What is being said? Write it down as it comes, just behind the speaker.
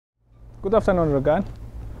Good afternoon, Logan.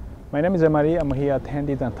 My name is Emari. I'm here at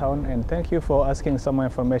Henderson Town, and thank you for asking some more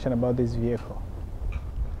information about this vehicle.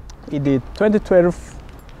 It is 2012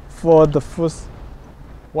 Ford Focus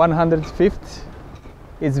 150.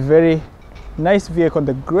 It's very nice vehicle in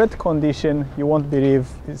the great condition. You won't believe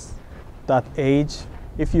it's that age.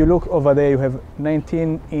 If you look over there, you have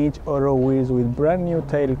 19-inch alloy wheels with brand new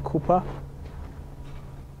tail Cooper.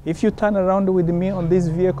 If you turn around with me on this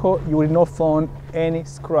vehicle, you will not find any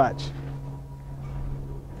scratch.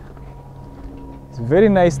 It's a very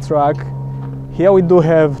nice truck. Here we do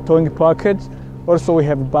have towing package. Also we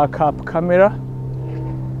have backup camera.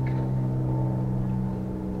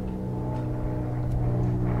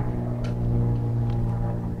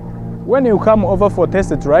 When you come over for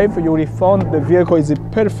test drive, you will find the vehicle is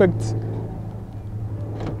perfect,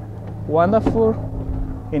 wonderful.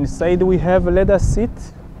 Inside we have a leather seat.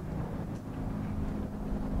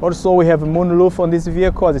 Also we have moonroof on this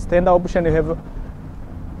vehicle. As a standard option, you have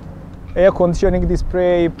air conditioning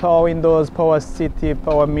display, power windows, power seat,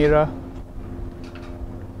 power mirror.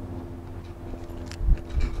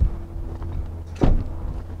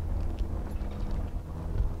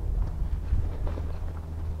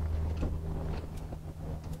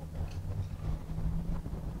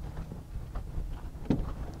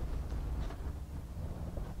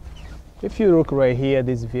 If you look right here,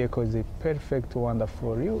 this vehicle is a perfect,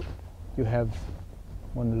 wonderful. You have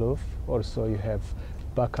moonroof. Also you have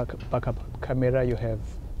backup camera, you have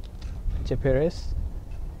GPS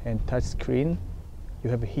and touch screen, you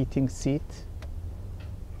have a heating seat.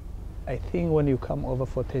 I think when you come over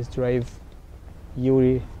for test drive, you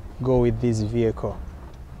will go with this vehicle.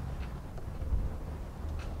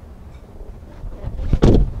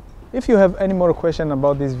 If you have any more questions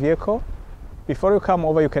about this vehicle, before you come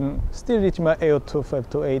over, you can still reach my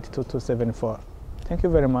 802-528-2274. Thank you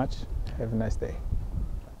very much. Have a nice day.